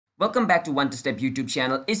Welcome back to One to Step YouTube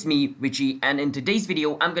channel. It's me, Richie, and in today's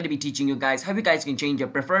video, I'm going to be teaching you guys how you guys can change your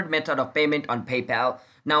preferred method of payment on PayPal.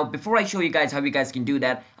 Now, before I show you guys how you guys can do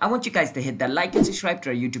that, I want you guys to hit that like and subscribe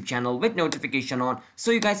to our YouTube channel with notification on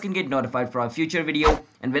so you guys can get notified for our future video.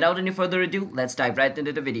 And without any further ado, let's dive right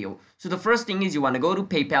into the video. So the first thing is you want to go to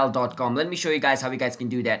paypal.com. Let me show you guys how you guys can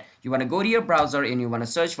do that. You want to go to your browser and you want to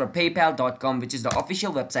search for paypal.com, which is the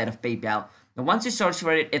official website of PayPal. Now, once you search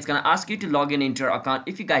for it, it's going to ask you to log in into your account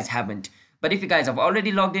if you guys haven't. But if you guys have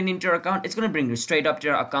already logged in into your account, it's going to bring you straight up to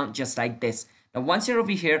your account just like this. Now, once you're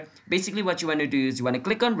over here, basically what you want to do is you want to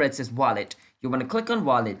click on where it says wallet. You want to click on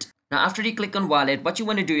wallet. Now, after you click on wallet, what you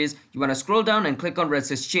want to do is you want to scroll down and click on where it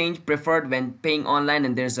says change preferred when paying online.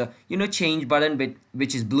 And there's a, change button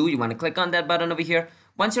which is blue. You want to click on that button over here.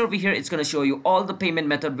 Once you're over here, it's going to show you all the payment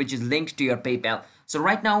method which is linked to your PayPal. So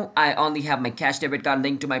right now, I only have my cash debit card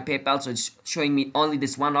linked to my PayPal, so it's showing me only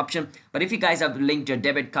this one option. But if you guys have linked your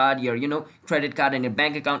debit card, your credit card, and your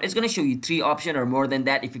bank account, it's going to show you 3 options or more than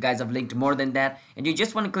that if you guys have linked more than that. And you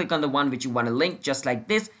just want to click on the one which you want to link just like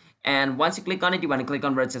this. And once you click on it, you want to click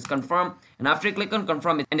on where it says confirm. And after you click on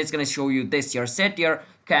confirm, and it's going to show you this. You're set your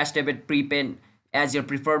cash debit prepaid as your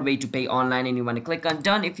preferred way to pay online, and you want to click on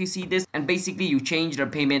done if you see this, and basically you change your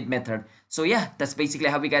payment method. So yeah, that's basically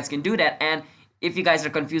how you guys can do that. And if you guys are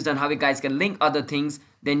confused on how you guys can link other things,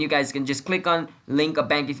 then you guys can just click on link a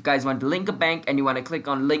bank if you guys want to link a bank, and you want to click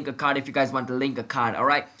on link a card if you guys want to link a card. All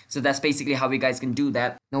right, so that's basically how you guys can do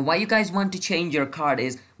that. Now, why you guys want to change your card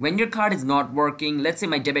is when your card is not working. Let's say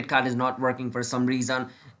my debit card is not working for some reason,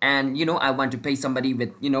 and I want to pay somebody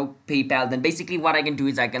with PayPal. Then basically what I can do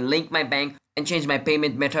is I can link my bank and change my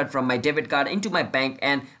payment method from my debit card into my bank,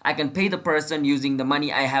 and I can pay the person using the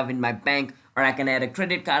money I have in my bank, or I can add a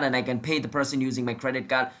credit card and I can pay the person using my credit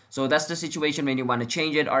card. So that's the situation when you want to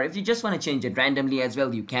change it, or if you just want to change it randomly as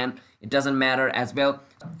well, you can. It doesn't matter as well.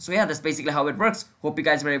 So yeah, that's basically how it works. Hope you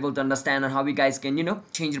guys were able to understand on how you guys can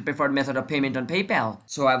change your preferred method of payment on PayPal.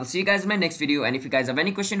 So I will see you guys in my next video, and if you guys have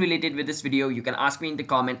any question related with this video, you can ask me in the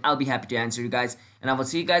comment. I'll be happy to answer you guys, and I will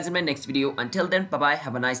see you guys in my next video. Until then, bye bye,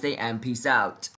 have a nice day, and peace out.